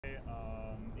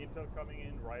intel coming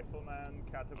in, rifleman,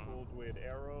 catapult with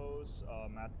arrows,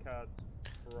 Mad Cat,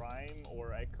 Prime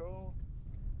or Echo,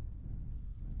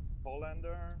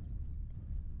 Hollander.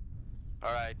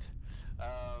 Alright,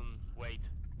 wait,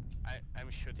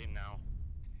 I'm shooting now,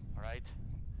 alright?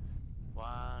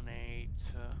 1, 8,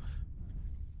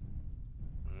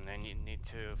 and then you need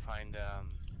to find,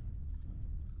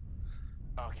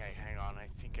 okay, hang on, I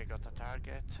think I got the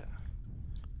target.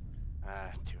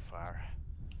 Too far.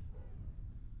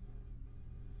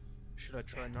 Should I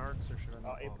try narcs or should I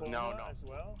not? Epona No. as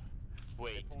well.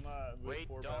 Wait, Epona with wait,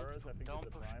 4 barrels, I think don't it's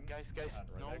a push, prime. guys,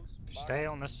 no. Stay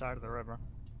on this side of the river.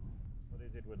 What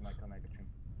is it with my connection?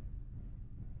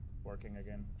 Working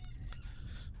again.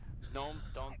 No,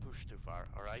 don't push too far,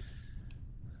 alright?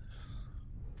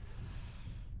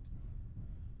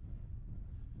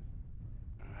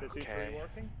 Is C3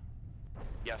 working?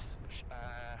 Yes,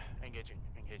 engaging.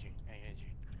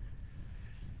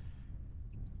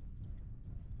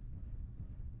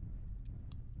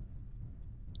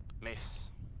 Miss.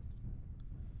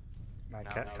 Mad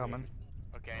Now Cat coming.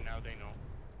 Okay, now they know.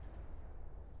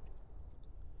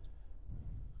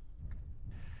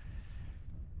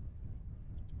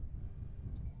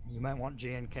 You might want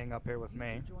G and King up here with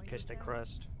me, in case they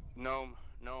crest. No,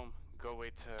 go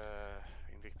with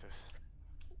Invictus.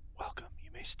 Welcome,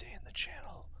 you may stay in the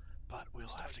channel, but we'll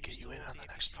have to get you in on the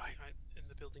next fight. In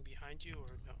the building behind you,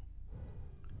 or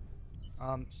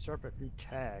no? Serp, if you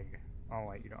tag... Oh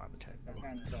wait, you don't have a tag. You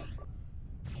want me to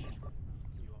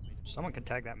Someone can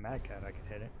tag that Mad Cat, I can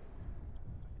hit it.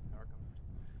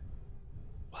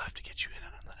 We'll have to get you in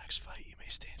on the next fight. You may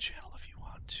stay in channel if you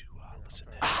want to listen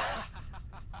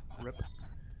in. Rip.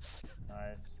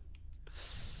 Nice.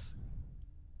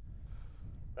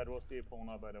 That was the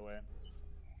Epona, by the way.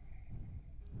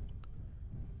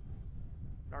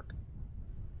 Narc.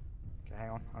 Okay, hang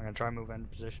on. I'm gonna try and move into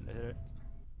position to hit it.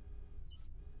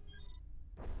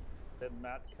 Did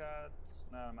Mad Cat...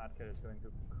 No, Mad Cat is going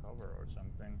to cover or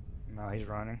something. No, he's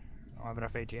running. I don't have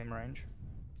enough ATM range.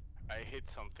 I hit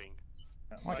something.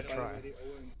 I can try.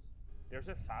 There's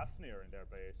a Fafnir in their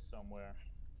base somewhere.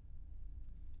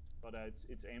 But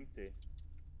it's empty.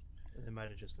 They might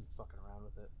have just been fucking around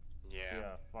with it.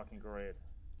 Yeah, fucking great.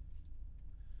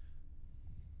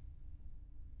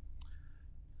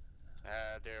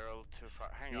 they're all too far.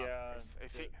 Hang on.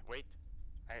 If it, wait.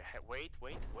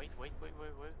 Wait.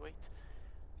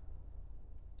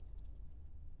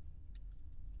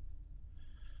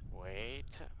 Wait.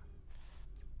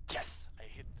 Yes, I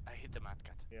hit the Mad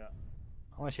Cat. Yeah.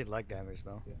 I want to see leg damage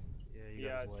though.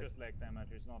 Yeah, it's just leg damage.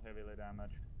 It's not heavily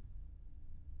damage.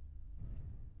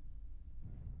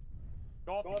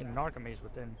 You can narc him, he's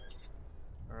within.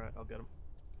 Alright, I'll get him.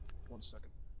 1 second.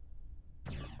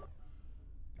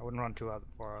 I wouldn't run too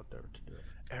far out there to do it.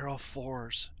 Arrow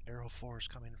 4s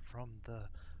coming from the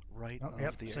right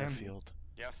of the airfield.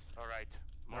 Yes, alright.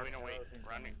 Moving away,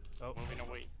 running. Oh. Moving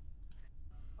away.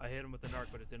 I hit him with the narc,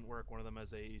 but it didn't work. One of them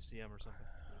has a ECM or something.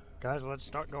 Guys, let's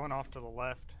start going off to the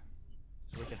left,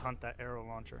 so we can hunt that arrow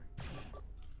launcher.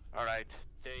 Alright,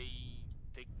 they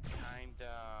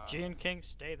kinda... G and King,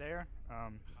 stay there.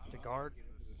 The guard.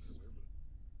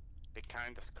 They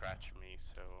kinda scratch me,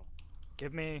 so...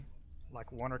 Give me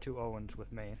like 1 or 2 Owens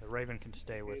with me. The Raven can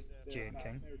stay with G and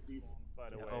King. By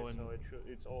the way, Owen. so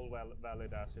it's all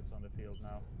valid assets on the field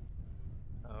now.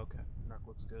 Oh, okay. Narc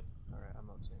looks good. Alright, I'm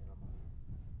not seeing it on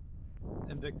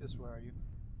mine. Invictus, where are you?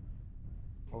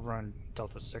 Over on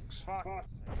Delta 6. Fuck!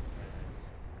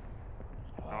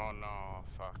 Oh no,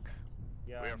 fuck.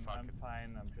 Yeah, I'm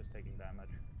fine, I'm just taking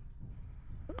damage.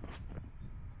 Is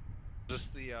this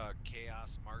the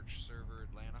Chaos March server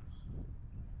Atlanta?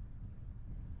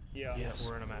 Yeah, Yes.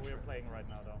 We're in a match. We're playing right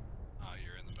now though. Oh,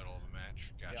 you're in the middle of a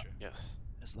match. Gotcha. Yeah. Yes.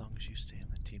 As long as you stay in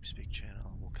the TeamSpeak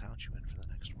channel, we'll count you in for the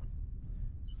next one.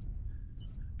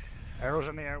 Arrows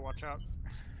in the air, watch out.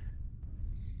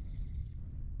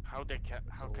 How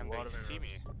can they see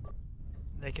me?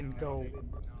 They can go...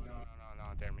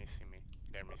 No, they're missing me.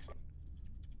 They're missing.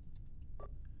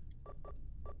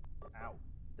 Ow.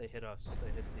 They hit us.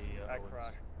 They hit the I Owens.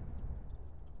 crashed.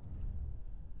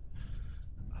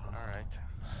 Alright.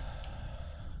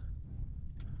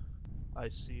 I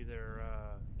see their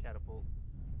catapult.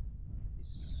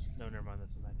 No, never mind,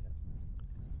 that's a Mad Cat.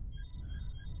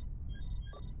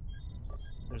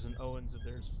 There's an Owens of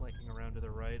theirs flanking around to the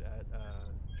right at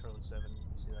Charlie 7.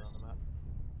 You see that on the map?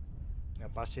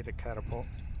 Yep, I see the catapult.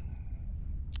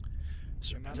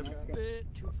 It's a bit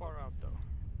too far out though.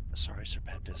 Sorry,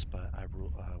 Serpentis, but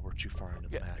we're too far into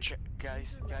the match.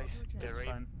 Guys, the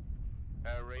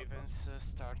Ravens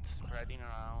start spreading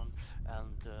around,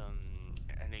 and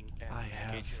and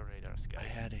engage your radars, guys. I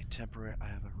have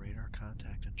a radar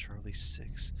contact on Charlie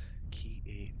 6, Key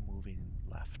 8, moving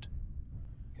left.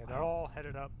 Okay, they're all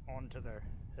headed up onto their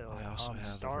hill. I also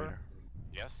have Star, a radar.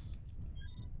 Yes.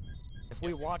 If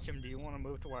we watch him, do you want to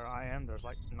move to where I am? There's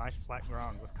like nice flat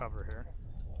ground with cover here.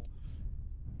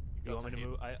 You want me to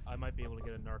move? I might be able to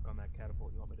get a narc on that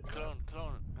catapult. You want me to try?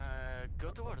 Clone, go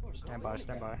toward. Stand by,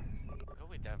 stand by. Go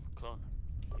with them, clone.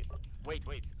 Wait,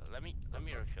 let me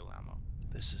refill ammo.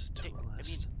 This is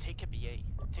duelist. Take a BA.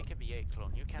 Take a BA,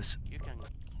 clone. You can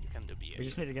do BA. We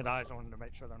just need to get eyes on them to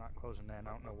make sure they're not closing in.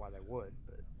 I don't know why they would,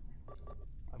 but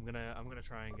I'm gonna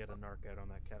try and get a narc out on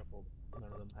that catapult.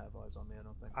 None of them have eyes on me, I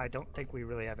don't think. I don't think we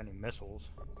really have any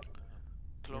missiles.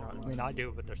 Clone. I mean, I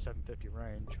do, but they're 750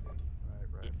 range.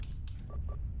 Right.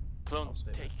 Clone,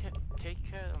 take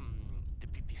the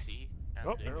PPC. And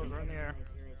oh, arrows are in the air.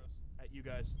 At you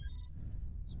guys.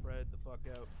 Spread the fuck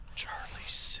out. Charlie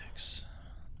 6.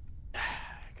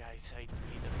 Guys, I need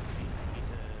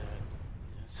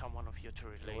someone of you to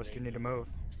relay. What do you need to move?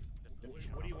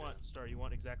 What do you want, Star? You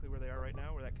want exactly where they are right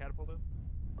now, where that catapult is?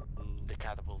 The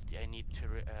catapult. I need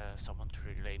to someone to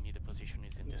relay me. The position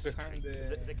is in this. Behind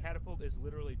the catapult is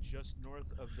literally just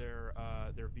north of their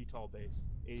VTOL base.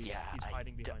 He's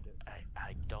hiding behind it.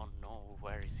 I don't know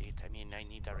where is it. I mean, I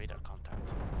need a radar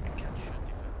contact. I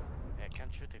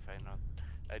can't shoot if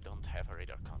I don't have a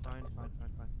radar contact.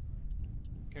 Fine.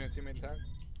 Can you see my tag?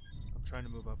 I'm trying to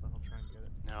move up and I'll try and get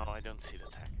it. No, I don't see the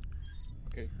tag.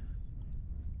 Okay.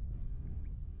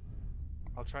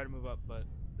 I'll try to move up, but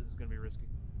this is gonna be risky.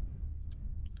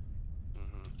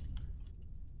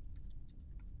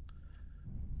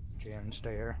 Jan,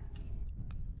 stay here.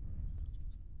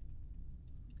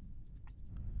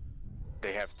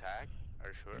 They have tag? Are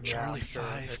you sure? Charlie sure.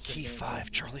 5, Key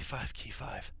 5. Charlie 5, Key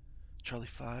 5. Charlie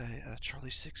 5,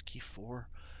 Charlie 6, Key 4.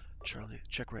 Charlie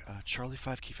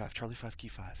 5, Key 5. Charlie 5, Key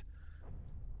 5.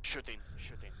 Shooting.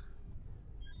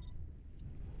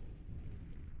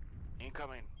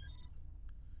 Incoming.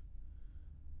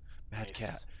 Mad Nice.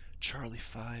 Cat. Charlie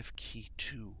 5, Key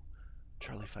 2.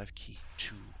 Charlie 5, Key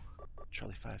 2.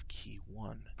 Charlie 5, Key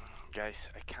 1. Guys,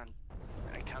 I can't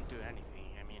do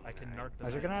anything. I mean, I can narc them.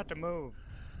 Guys, you're gonna have to move.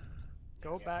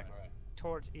 Go back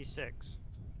towards E6.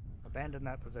 Abandon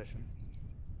that position.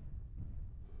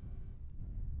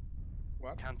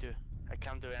 What? I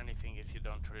can't do anything if you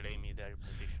don't relay me their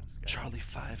positions, guys. Charlie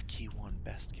 5, Key 1,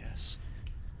 best guess.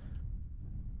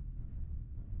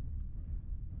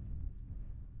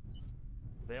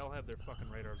 They all have their fucking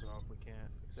radars off. We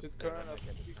can't. Except Just for turn them, up I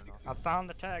can't just turn G6. off. I found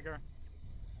the tagger.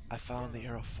 I found the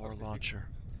Arrow 4 What's the launcher.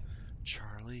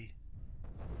 Charlie.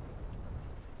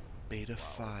 Beta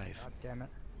 5. God damn it.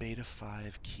 Beta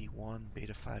 5, Key 1.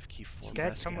 Beta 5, Key 4, Sked,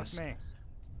 best come guess. with me.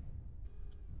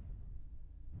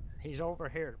 He's over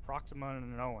here, Proxima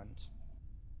and Owens.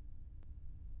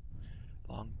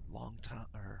 Long time,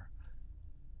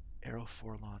 Arrow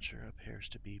 4 launcher appears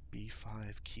to be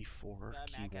B5, Key 4,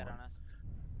 Key 1.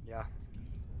 Yeah.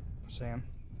 Sam.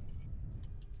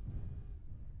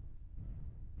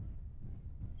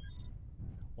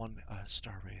 One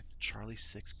Star Wraith, Charlie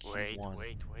 6, Key Wait. 1.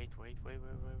 Wait.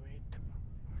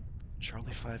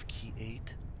 Charlie 5, Key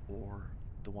 8, or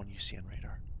the one you see on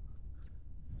radar.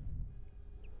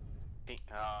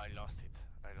 I lost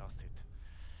it.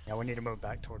 Yeah, we need to move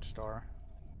back towards Star.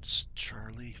 It's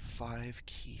Charlie 5,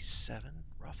 Key 7,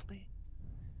 roughly.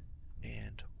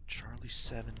 And Charlie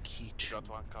 7, Key 2. Got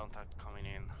one contact coming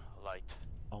in. Light.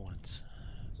 Owens.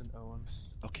 It's an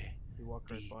Owens. Okay. He walked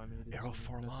right by me. Didn't Arrow see me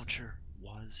 4 miss. launcher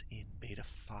was in Beta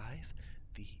 5.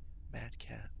 The Mad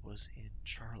Cat was in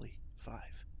Charlie 5.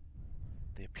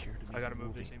 They appear to be I gotta move.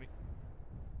 moving. They see me.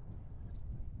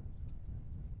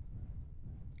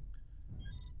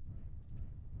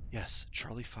 Yes,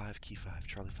 Charlie 5, Key 5.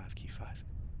 Charlie 5, Key 5.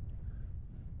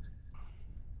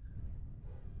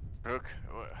 Rook,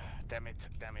 damn it.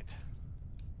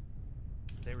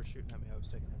 They were shooting at me. I was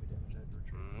taking heavy damage. I had to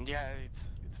retreat. Yeah,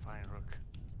 it's fine, Rook.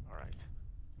 All right.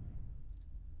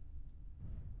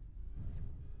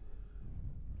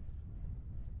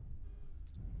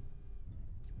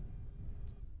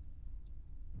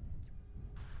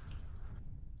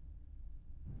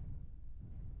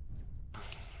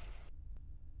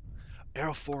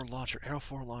 Arrow 4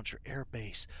 launcher, air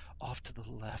base, off to the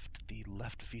left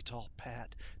VTOL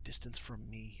pad, distance from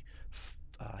me,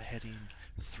 heading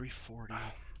 340,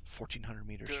 1400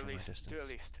 meters from my distance.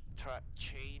 Duelist,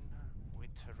 chain with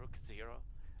Rook 0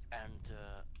 and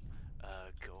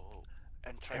go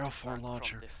and try Arrow to 4 flank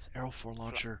launcher, from this. Arrow 4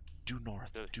 launcher, due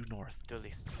north.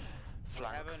 Duelist,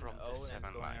 flank from the 7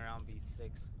 going line. around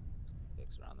B6,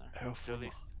 around there. Arrow 4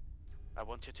 Duelist, I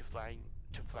want you to fly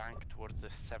to flank towards the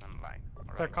 7 line.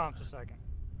 Clear Alright? comms a second.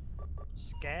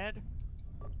 Scad,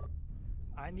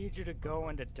 I need you to go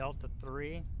into Delta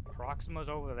 3. Proxima's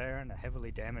over there in the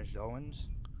heavily damaged Owens.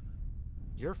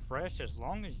 You're fresh as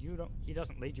long as he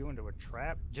doesn't lead you into a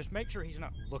trap. Just make sure he's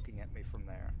not looking at me from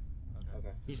there.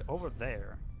 Okay. He's over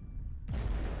there. The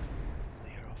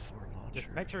Arrow 4 launcher. Just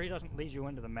make sure he doesn't lead you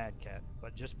into the Mad Cat,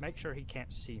 but just make sure he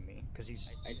can't see me, because he's...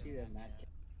 I see that Mad Cat.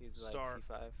 He's like Star.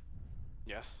 C5,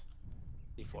 Yes.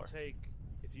 C4.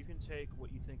 If you can take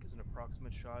what you think is an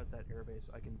approximate shot at that airbase,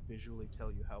 I can visually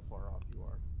tell you how far off you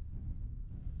are.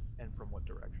 And from what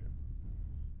direction.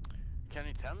 Can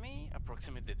you tell me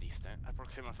approximately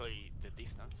the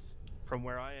distance? From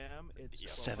where I am, it's Yeah.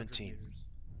 17. meters.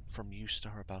 From you,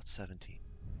 Star, about 17.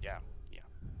 Yeah.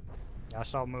 I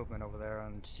saw movement over there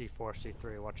on C4,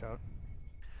 C3, watch out.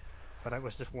 But it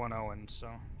was just one Owens, so...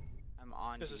 I'm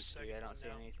on There's a D3, second I don't one see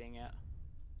now. anything yet.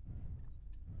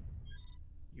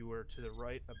 You were to the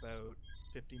right about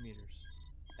 50 meters,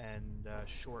 and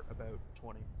short about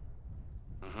 20.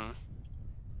 Mm-hmm.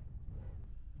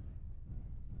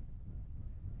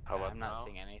 How about I'm not now?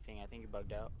 seeing anything, I think you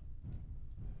bugged out.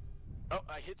 Oh,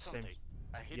 I hit Same. something.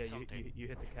 I hit Yeah, something. you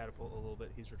hit the catapult a little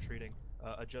bit. He's retreating.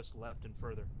 Adjust left and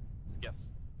further. Yes.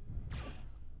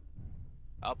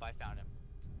 Oh, I found him.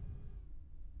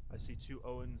 I see 2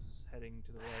 Owens heading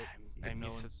to the right. You I hit an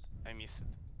miss it. Owens. I miss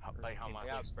it. By how Okay, much? I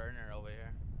got a burner over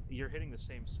here. You're hitting the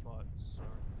same spot, so...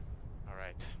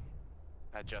 Alright.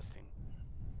 Adjusting.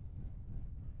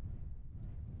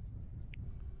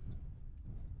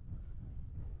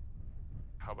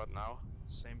 How about now?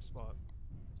 Same spot.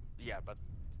 Yeah, but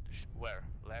where?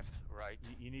 Left, right?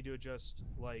 You need to adjust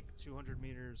like 200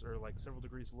 meters or like several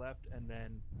degrees left, and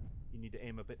then you need to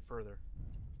aim a bit further.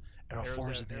 Arrow Arrows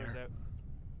 4's out, in arrows there. out.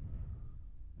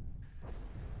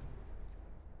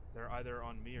 They're either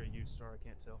on me or you, Star. I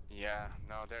can't tell. Yeah,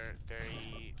 no, they're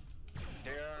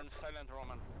on Silent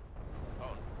Roman.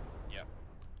 Oh, yeah.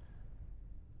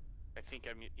 I think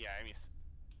I miss.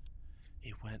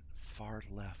 He went far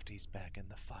left. He's back in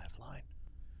the 5 line.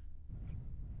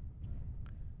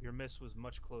 Your miss was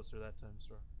much closer that time,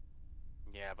 Star.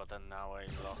 Yeah, but then now I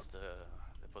lost the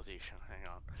position. Hang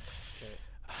on. Okay.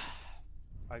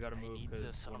 I gotta move need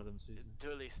because some- one of them sees me.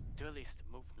 Duelist,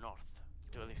 move north.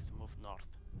 Duelist, move north.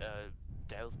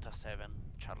 Delta 7,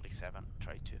 Charlie 7.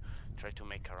 Try to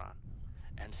make a run,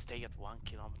 and stay at 1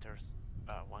 kilometer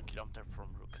from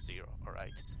Rook 0. All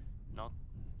right, not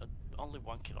only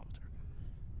 1 kilometer.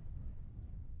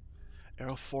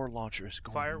 Arrow 4 launcher is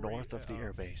going Fire where north you- of the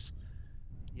airbase.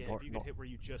 Yeah, Nor- if you nor- could hit where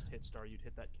you just hit, Star, you'd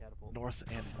hit that catapult. North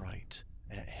and right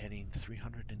at heading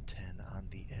 310 on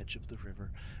the edge of the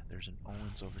river. There's an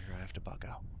Owens over here. I have to bug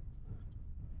out.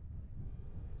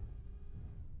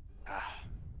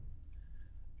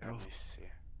 Arrow. Let me see.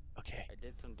 Okay. I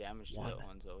did some damage to One. the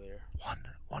ones over here.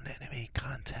 One enemy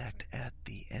contact at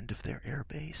the end of their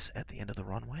airbase, at the end of the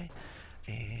runway,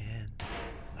 and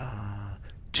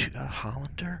a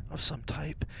Hollander of some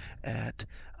type at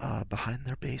behind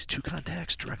their base. 2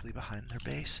 contacts directly behind their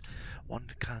base. 1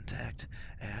 contact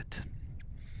at.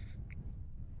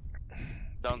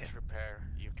 Don't Yeah. repair.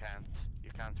 You can't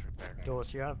repair.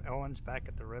 Dulles, you have Owens back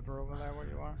at the river over there where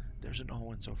you are? There's an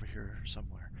Owens over here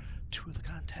somewhere. 2 of the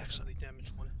contacts. Heavily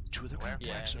damaged one. 2 of the Where?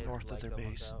 contacts Yeah, are his north of leg's their almost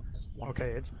base. out. One of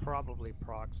Okay, it's probably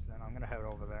Prox then. I'm gonna head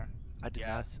over there. I did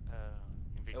not. Yes,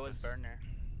 Invictus. It was burner.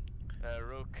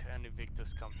 Rook and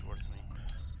Invictus come towards me.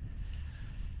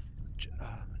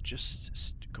 Just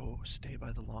stay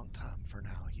by the long tom for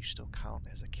now. You still count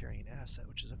as a carrying asset,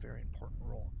 which is a very important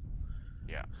role.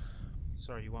 Yeah.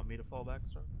 Sorry, you want me to fall back,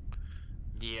 Star?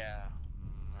 Yeah.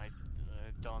 I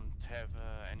don't have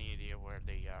any idea where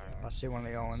they are. I see one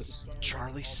of the Owens. Star,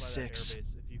 Charlie fall by that 6.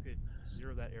 airbase. If you could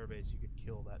zero that airbase, you could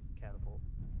kill that catapult.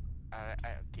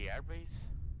 The airbase?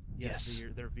 Yeah, Yes.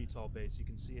 their VTOL base. You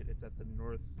can see it. It's at the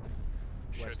northwest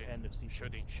Shooting. end of C6.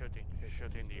 Shooting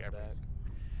the stay airbase. back.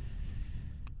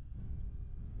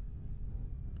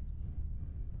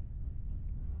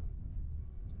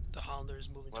 The Hollander is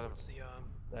moving Well, towards the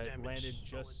That damaged landed Owens.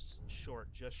 just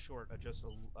short, just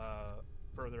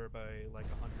further by like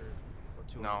 100 or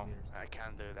 200 No, meters. I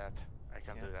can't do that. I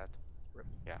can't Yeah. do that. Rip.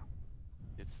 Yeah.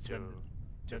 It's Then- too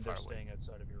Then far they're away. staying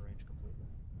outside of your range completely.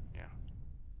 Yeah.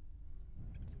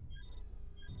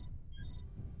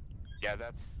 Yeah,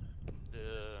 that's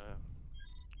the.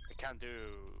 I can't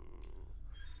do.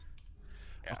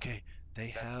 Yeah, Okay, they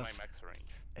that's have my max range.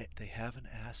 they have an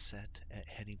asset at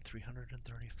heading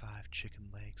 335 chicken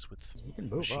legs with You can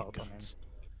move machine up, I mean. guns.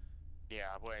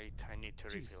 Yeah, wait, I need to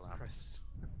Jesus refill ammo. Christ.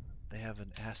 They have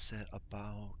an asset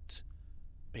about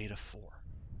Beta 4.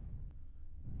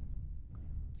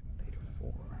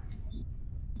 4.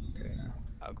 Okay.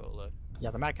 I'll go look.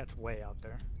 Yeah, the Mad Cat's way out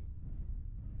there.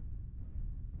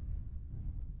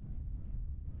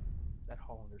 That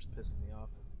Hollander's pissing me off.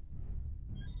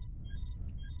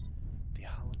 The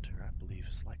Hollander, I believe,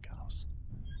 is Lighthouse.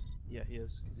 Yeah, he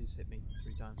is, because he's hit me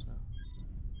 3 times now.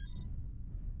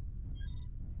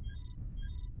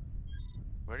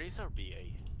 Where is our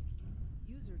BA?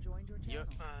 User joined your You,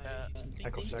 channel.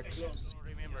 Echo 6.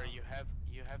 remember, you have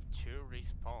 2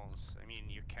 respawns. I mean,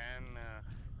 you can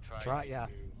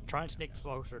Try and sneak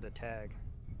closer to tag.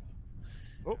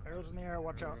 Oh, arrows in the air,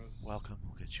 watch out. Welcome,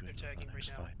 we'll get you They're into the tagging next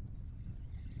right now. fight.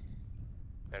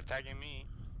 They're tagging me.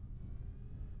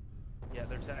 Yeah,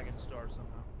 they're tagging Star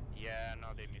somehow. Yeah, no,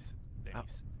 they miss. They Oh.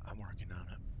 miss. I'm working on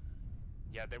it.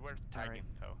 Yeah, they were tagging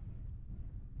though.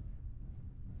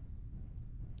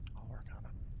 I'll work on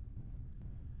it.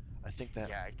 I think that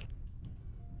Yeah.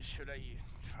 Should I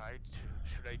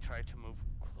try to move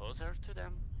closer to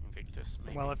them, Invictus?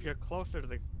 Maybe. Well, if you're closer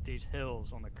to these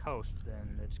hills on the coast,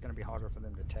 then it's going to be harder for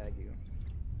them to tag you.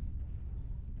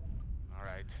 All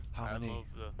right. How I'll many-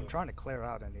 move the. I'm trying to clear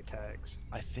out any tags.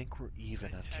 I think we're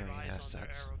even on Have carrying eyes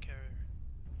assets. on their arrow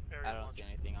carrier. I don't see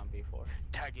anything on B4.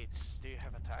 Tag it. Do you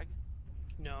have a tag?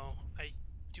 No, I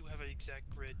do have an exact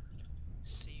grid.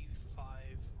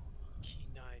 C5, key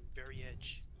 9, very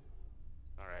edge.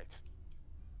 All right.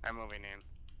 I'm moving in.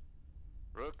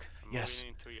 Rook, I'm Yes.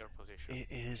 moving into your position. It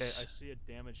Okay, I is. see a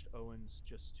damaged Owens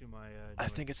just to my. I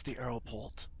think it's the arrow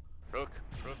bolt. Rook,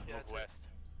 Yeah, move it's west.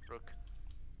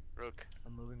 Rook,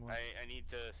 I'm moving west. I need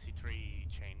the C3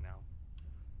 chain now.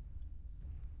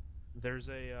 There's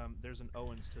an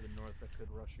Owens to the north that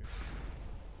could rush you.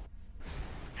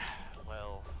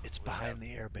 Well, It's we behind have-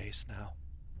 the airbase now.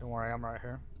 Don't worry, I'm right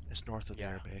here. It's north of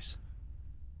Yeah. the airbase.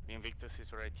 The Invictus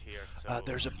is right here. So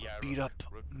There's a yeah, beat Rook,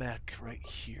 up Rook. mech right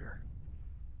here.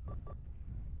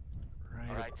 Right.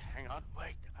 All right, hang on,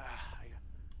 wait.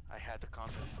 I had the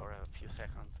content for a few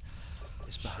seconds.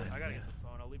 It's behind I gotta the. get the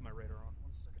phone. I'll leave my radar on.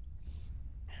 1 second.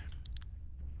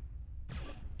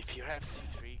 If you have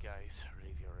C3, guys,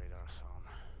 leave your radars on.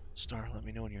 Star, let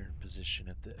me know when you're in position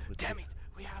at the. With Damn the... it!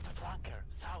 We have the flanker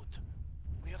south.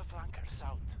 We have the flanker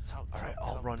south. All right, south,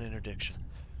 I'll south. run interdiction.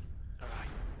 All right.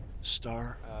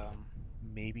 Star, Um,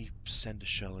 maybe send a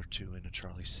shell or 2 into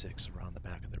Charlie 6 around the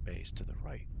back of their base to the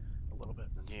right a little bit.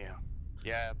 Yeah.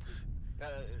 Yeah, please.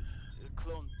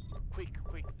 Clone, quick.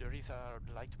 There is a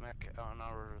light mech on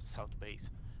our south base.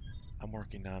 I'm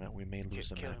working on it. We may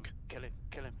lose a Kill him. mech.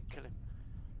 Kill him.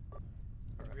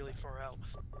 Really far out.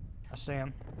 I see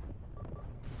him.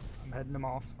 I'm heading them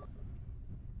off.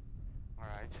 All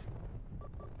right.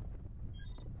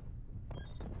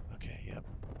 Okay, yep.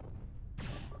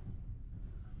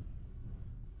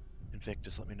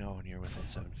 Invictus, let me know when you're within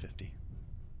 750.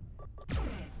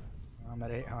 I'm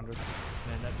at 800.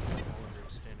 Man, that Hollander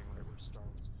is standing right where Star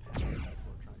was passing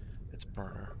before trying to. It's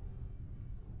burner.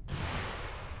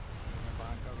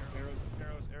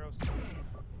 Arrows.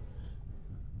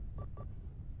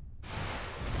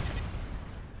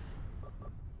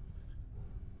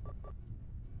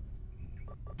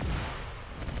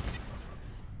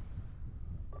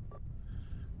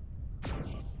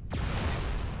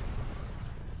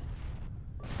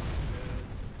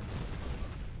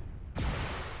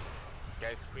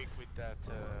 Guys, quick with that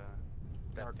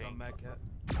Mark thing. on Mad Cat.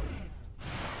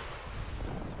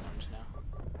 orange now.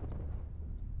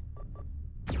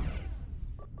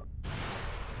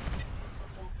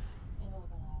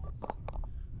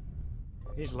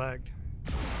 He's lagged.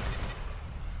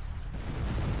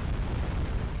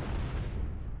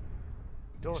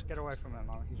 Dulles, get away from him,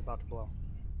 he's about to blow.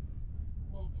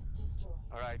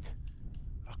 All right.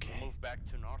 Okay, Move back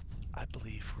to north. I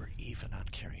believe we're even on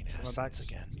carrying Coming back assets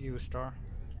to again. you, Star.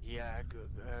 Yeah, good.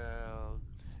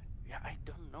 Yeah, I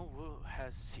don't know who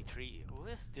has C3. Who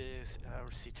is this? Our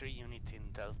C3 unit in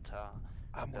Delta.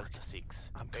 I'm Delta working. 6.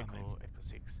 I'm Echo, coming. Echo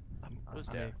 6. I'm Who's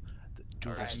there? the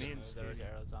Alright. duelist. Me and There's Steve.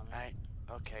 arrows on me.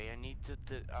 Okay, I need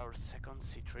our second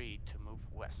C3 to move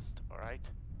west. All right.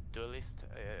 Duelist,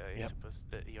 I Yep. suppose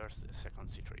that your second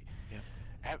C3.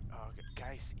 Yep.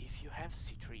 Guys, if you have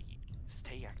C3,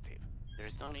 stay active. There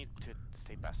is no need to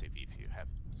stay passive if you have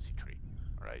C3.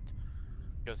 All right.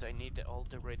 Because I need all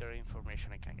the radar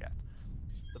information I can get.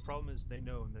 The problem is they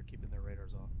know and they're keeping their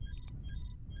radars off.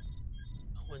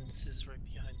 Owens is right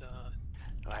behind.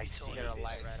 I So see. you got a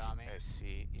light right on me. I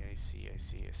see. I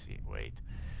see. Wait.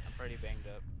 I'm pretty banged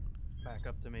up. Back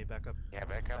up to me. Back up. Yeah,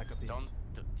 back up. Back up, Don't.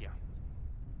 Yeah.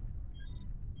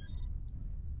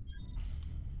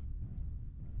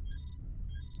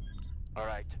 All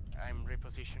right. I'm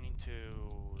repositioning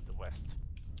to the west.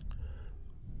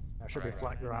 There should be Alright.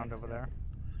 flat ground over there.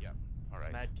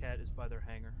 Alright. Mad Cat is by their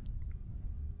hangar.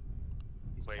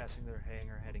 He's Wait. passing their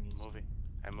hangar, heading east. Moving.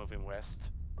 I'm moving west.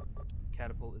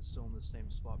 Catapult is still in the same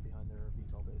spot behind their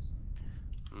VTOL base.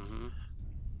 Mm-hmm.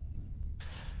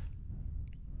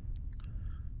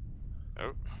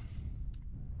 Oh.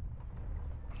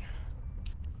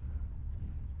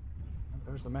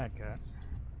 There's the Mad Cat.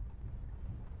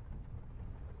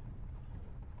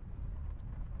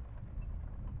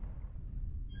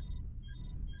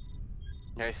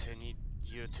 Guys, I need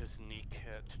you to sneak,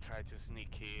 to try to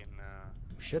sneak in.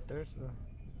 Shit, there's the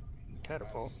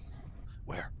catapult.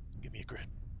 Where? Give me a grid.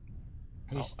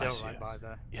 He's Oh, I still see right it. by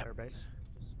the Yep. airbase.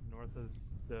 Just north of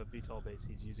the VTOL base,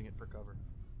 he's using it for cover.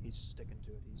 He's sticking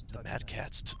to it. He's The tugging Mad at it.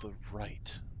 Cat's to the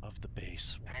right of the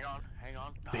base. Hang on.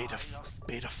 No, Beta, I lost.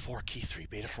 beta 4 key 3,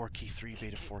 beta 4 key 3,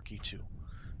 beta 4 key 2.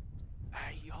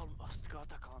 I almost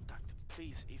got a contact.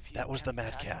 Please, if you That was can the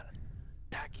Mad tag, Cat.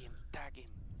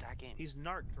 Tag him. He's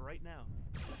narked right now.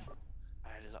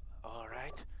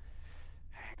 Alright.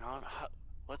 Hang on.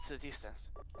 What's the distance?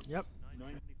 Yep,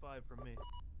 975 from me.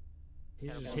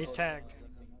 he's tagged.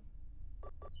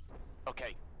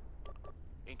 Okay.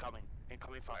 Incoming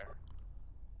fire.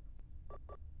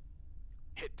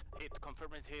 Hit,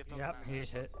 confirm it hit. Yep, he's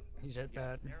hit. He's hit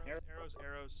bad.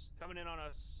 Arrows. Coming in on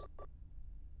us.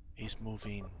 He's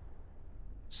moving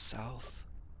south,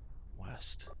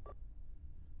 west.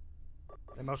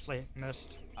 They mostly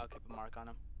missed. I'll keep a mark on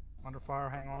him. Under fire,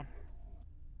 hang on.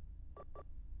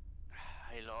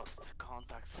 I lost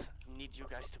contacts. Need you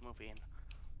guys to move in.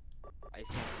 I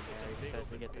see him It's a big there. To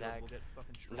open get field. tagged. We'll get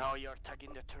fucking shredded. No, you're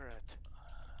tagging the turret.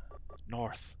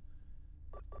 North.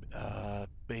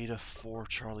 Beta 4,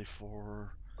 Charlie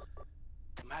 4.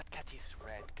 The Mad Cat is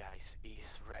red, guys. He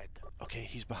is red. Okay,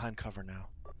 he's behind cover now.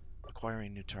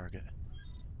 Acquiring new target.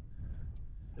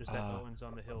 There's that Owens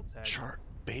on the hill tag. Chart.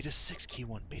 Beta 6 key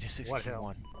 1. Beta 6 What key hill?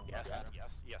 1. Yes. That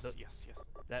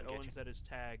Engaging. Owens that is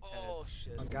tagged Oh has...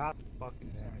 shit. God fucking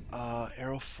damn it.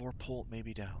 Arrow 4 pult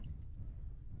maybe down.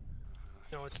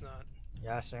 No, it's not.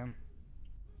 Yeah, I see him.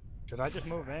 Should I just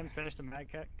move in, finish the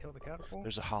Mad Cat, kill the catapult?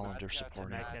 There's a Hollander Mad Cat, supporting.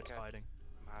 Mad Mad Cat's Cat. fighting.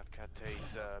 Mad Cat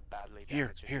is badly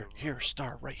Here, damaged. here,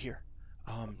 star, right here.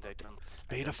 They don't.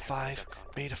 Beta 5,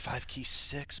 Beta 5 key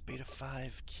 6, Beta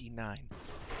 5 key 9.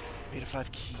 Beta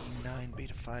 5 key 9,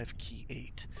 Beta 5 key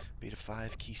 8, Beta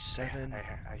 5 key 7.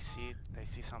 I see it. I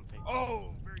see something.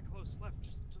 Oh, very close. Left,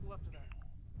 just to the left of that.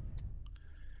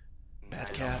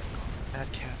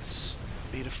 Mad Cat's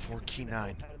Beta 4 key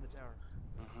 9. Pad in the tower.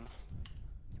 Mm-hmm.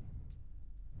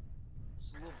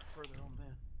 Just a little bit further. Oh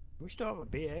man. We still have a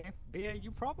BA. BA,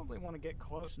 you probably want to get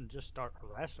close and just start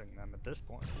harassing them at this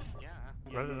point, Yeah.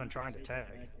 rather than trying to tag.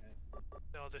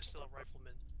 No, there's still a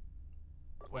rifleman.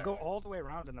 We'll go all the way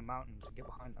around in the mountains and get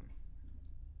behind them.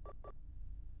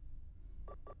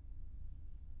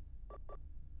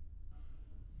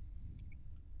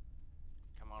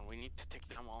 Come on, we need to take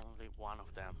down only one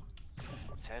of them.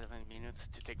 7 minutes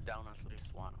to take down at least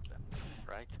one of them,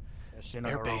 right? Yes, you know,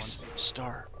 they're Airbase, rolling.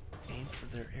 star. Aim for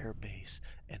their airbase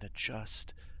and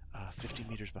adjust 50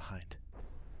 meters behind.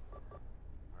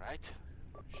 Right?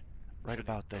 Right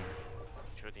about there.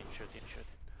 Shoot in. Get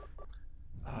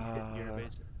the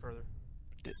airbase further.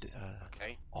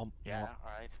 Okay. Al- Yeah, al-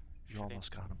 alright. You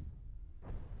almost got him.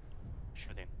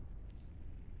 Shoot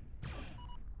in.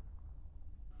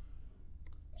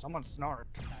 Someone snarked.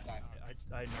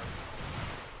 I know.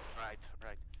 Right.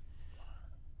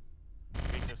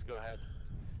 You just go ahead.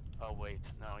 Oh wait,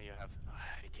 now you have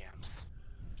ATMs.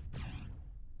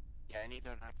 Yeah, I need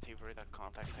an active radar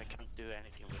contact. I can't do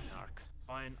anything with narcs.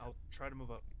 Fine, I'll try to move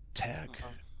up. Tag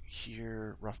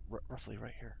here, roughly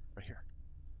right here.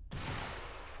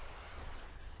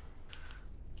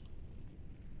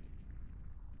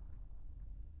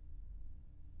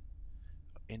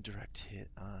 Indirect hit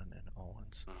on an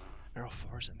Owens. Arrow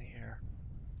 4's in the air.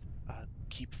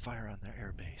 Keep fire on their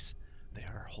airbase. They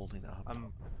are holding up.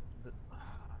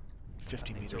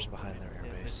 50 meters behind their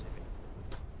airbase.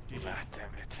 God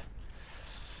damn it.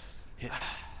 Hit.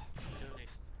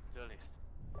 Do list.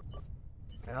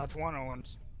 Okay, that's one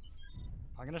Owens.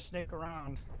 I'm gonna sneak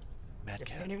around. Mad If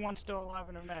Cat. anyone's still alive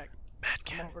in their neck, Mad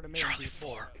come Cat. over to me. Charlie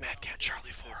 4. Mad Cat.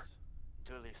 Charlie 4.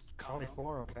 Do list. Charlie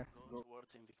 4, okay. Go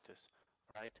towards Invictus.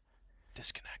 Right?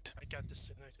 Disconnect. I got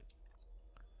disconnected.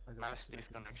 Mass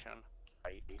disconnection.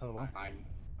 Hello. I'm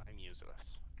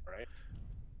useless. Right?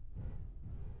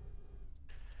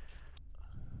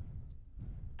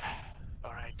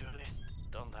 Alright, do list.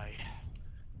 Don't die.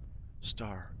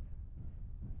 Star.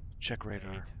 Check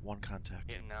radar. One contact.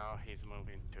 Yeah, now he's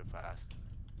moving too fast.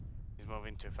 He's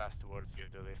moving too fast towards you,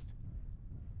 do list.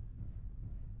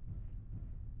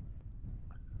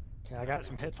 Okay, I got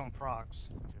some hits on procs.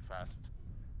 Too fast.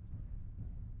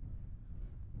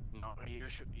 No, you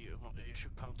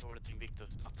should come towards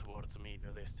Invictus, not towards me,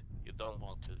 Duelist. You don't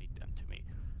want to lead them to me.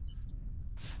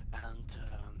 And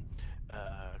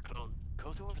Clone,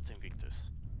 go towards Invictus.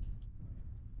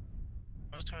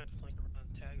 I was trying to flank around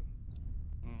and tag him.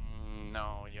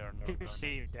 No, you're not.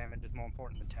 PPC damage is more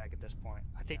important than tag at this point.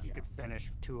 I think you could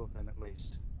finish 2 of them at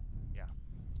least. Yeah.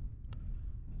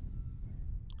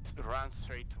 Run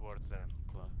straight towards them,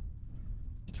 Clone.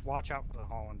 Just watch out for the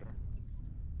Hollander.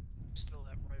 Still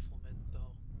that rifleman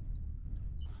though.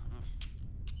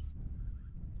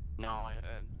 No,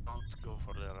 don't go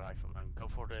for the rifleman. Go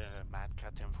for the Mad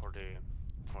Cat and for the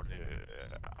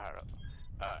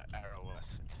arrow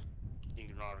asset.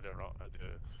 Ignore the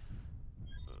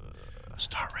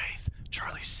Star Wraith,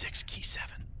 Charlie 6 key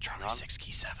 7. Charlie 6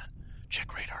 key 7.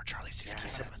 Check radar, Charlie 6 key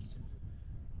 7.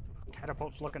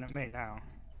 Catapult's looking at me now.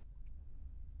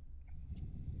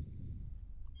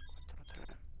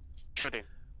 Shoot him.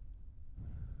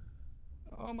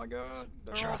 Oh my god.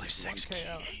 Charlie 6 key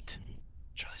out. 8.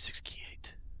 Charlie 6 key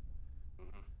 8.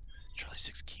 Charlie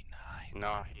 6 key 9.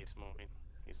 No, he's moving.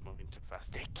 He's moving too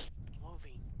fast. They keep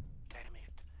moving. Damn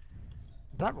it.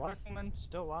 Is that rifleman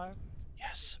still alive?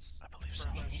 Yes, I believe so.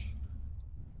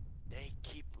 They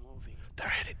keep moving. They're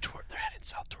headed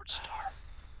south towards Star.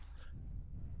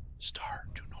 Star,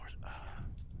 due north,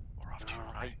 or off to your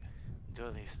right.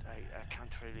 Do this. I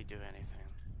can't really do anything.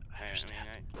 I understand.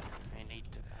 I need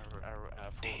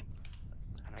Dane,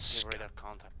 an active radar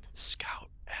contact. Scout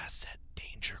asset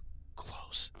danger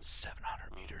close,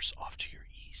 700 meters off to your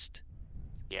east.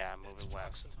 Yeah, moving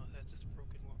west. That's this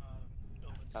broken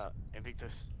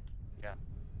Invictus. Yeah.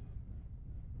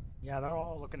 Yeah, they're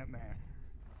all looking at me.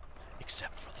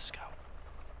 Except for the scout.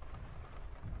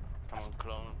 Come on,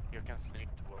 Clone. You can sneak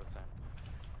towards them.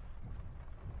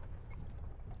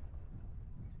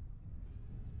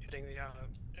 hitting the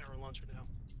arrow launcher now.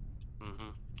 Mm-hmm.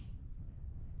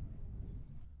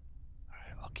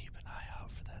 Alright, I'll keep an eye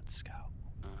out for that scout.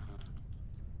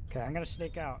 Okay, I'm gonna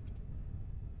sneak out.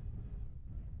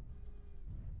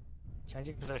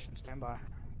 Changing position, stand by.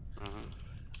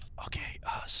 Okay,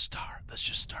 Star, let's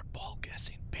just start ball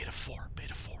guessing. Beta 4,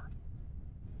 Beta 4.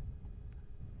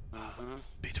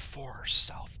 Beta 4,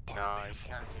 south part No, Beta you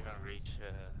 4. can't even reach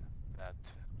that.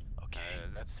 Okay.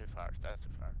 That's too far, that's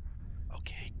too far.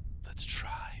 Okay, let's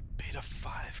try Beta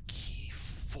 5 key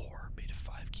 4. Beta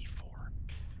 5 key 4.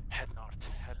 Head north,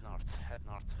 head north, head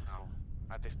north now.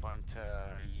 At this point,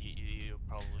 you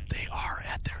probably... They are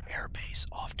at their airbase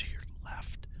off to your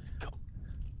left. Go.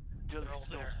 They're all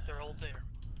there. They're all there.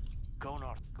 Go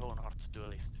north,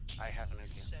 duelist. I have an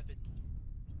idea. 7.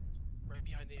 Right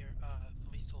behind their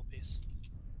lethal base.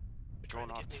 Go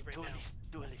north, right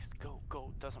duelist,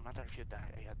 go. Doesn't matter if you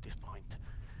die at this point.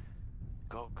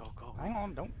 Go. Hang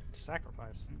on, don't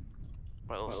sacrifice him.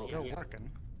 Well, still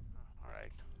working.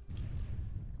 Alright.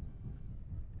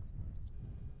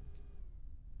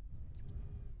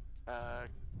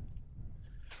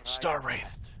 Star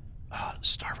Wraith.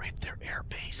 Star Wraith, their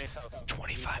airbase.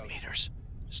 25 meters.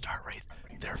 Star Wraith,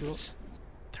 their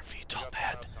VTOL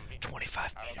pad.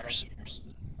 25 meters.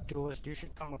 Duelist, you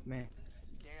should come with me.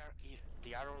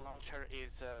 The arrow launcher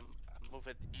is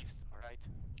moved east, alright?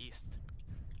 East.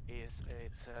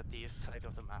 It's at the east side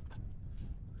of the map.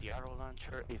 The arrow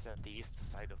launcher is at the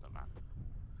east side of the map.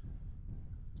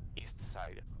 East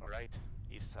side, alright?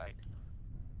 East side.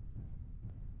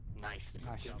 Nice.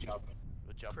 Good job.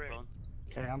 Good job, Great. Clone.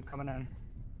 Okay, I'm coming in.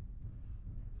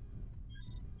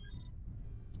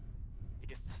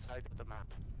 East side of the map.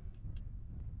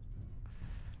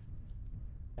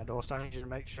 Yeah, Duelist, I need you to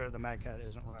make sure the Mad Cat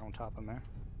isn't right on top of me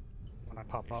when I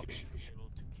pop up. You should be able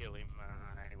to kill him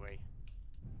anyway.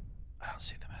 I don't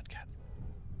see the Mad Cat.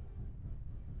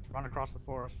 Run across the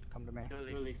forest, come to me.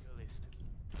 Duelist.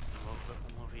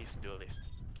 Move east, duelist.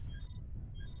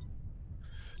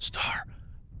 Star,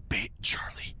 bait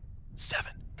Charlie,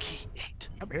 7, key 8.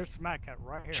 Yep, here's the Mad Cat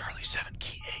right here. Charlie 7,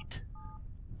 key 8.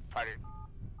 Fire.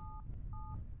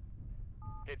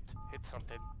 Hit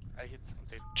something. I hit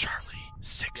something. Charlie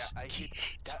 6, Yeah, I key hit.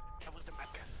 8. That was the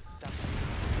Mad Cat.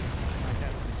 Mad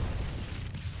Cat.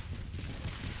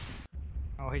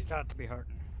 Oh, he's got to be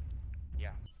hurting.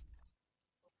 Yeah.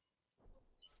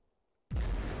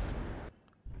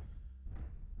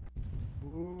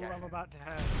 Ooh, Yeah. I'm about to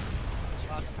have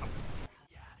lots of company.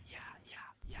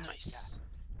 Yeah. Nice. Yeah.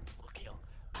 Double kill.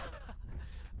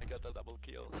 I got a double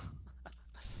kill.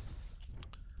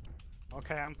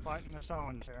 Okay, I'm fighting this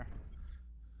Owens here.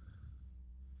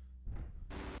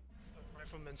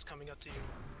 Rifleman's coming up to you.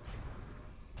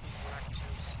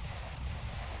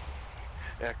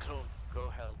 Rack twos. Clone, Go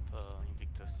help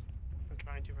Invictus. I'm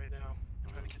trying to right now.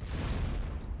 I'm trying to get.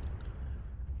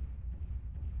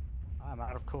 I'm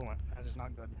out of coolant. That is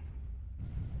not good.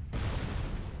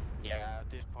 Yeah, at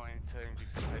this point,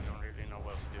 Invictus, I don't really know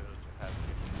what to do to help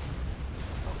you.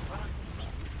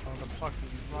 Oh, the fucking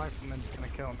rifleman's gonna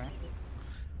kill me.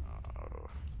 Oh.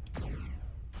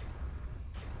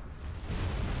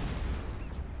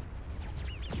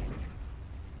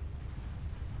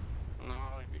 No,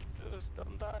 Invictus,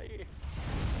 don't die.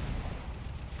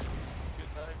 You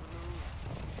die, we lose.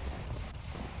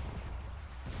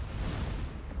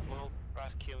 Well,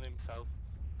 Raz killed himself.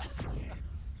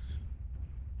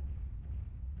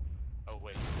 Oh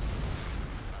wait,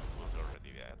 Raz was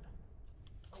already dead.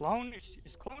 Clone?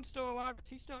 Is Clone still alive? Does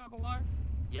he still have a life?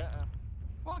 Yeah.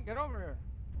 Come on, get over here.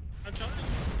 I'm trying.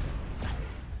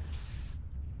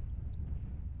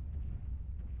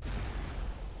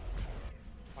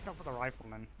 Watch out for the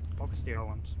rifleman. Focus the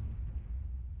Owens.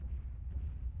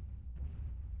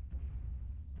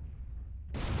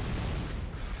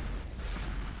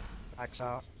 Backs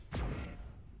out.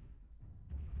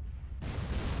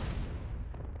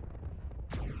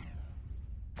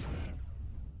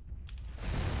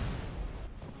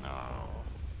 No.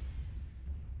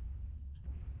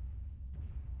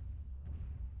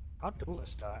 How'd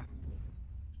Duelist die?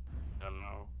 Don't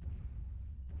know.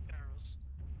 Arrows.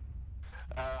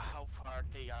 How far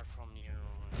they are from you?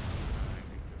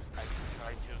 I can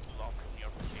try to lock in your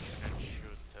position and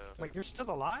shoot. Wait, you're still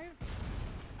alive?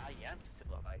 I am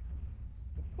still alive.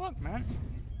 Fuck, man. You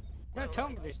gotta Well, tell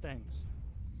me these things.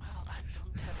 Well, I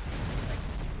don't have.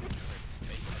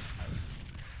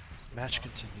 Match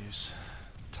continues.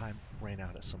 Time ran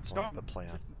out at some point, Storm, but play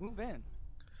on. just move in.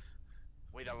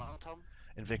 Wait a long time?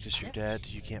 Invictus, you're dead.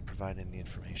 You can't provide any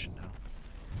information now.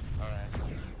 Alright.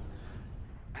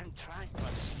 I'm trying,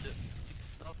 but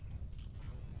it's not.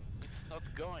 It's not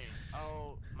going.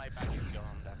 Oh, my back is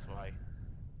gone, that's why.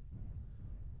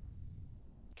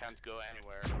 Can't go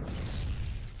anywhere.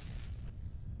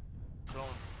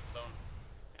 Clone.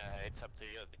 It's up to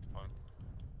you at this point.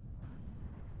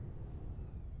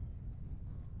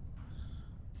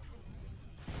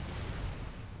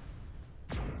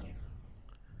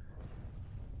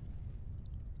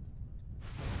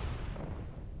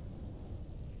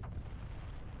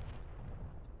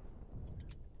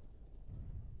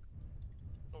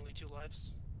 Only 2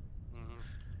 lives.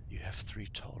 You have 3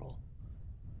 total.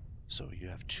 So you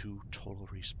have 2 total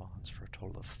respawns for a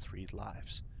total of 3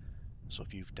 lives. So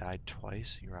if you've died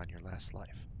twice, you're on your last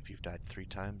life. If you've died 3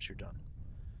 times, you're done.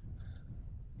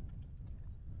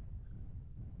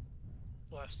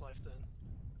 Last life then.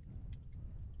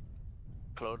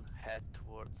 Clone, head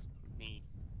towards me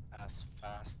as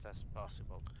fast as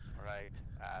possible. Right?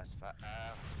 As fast.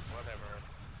 Whatever.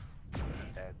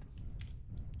 I'm dead.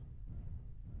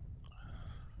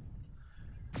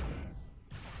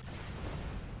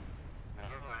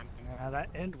 Yeah, that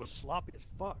end was sloppy as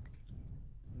fuck.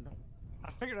 No,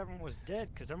 I figured everyone was dead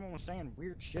because everyone was saying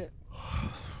weird shit.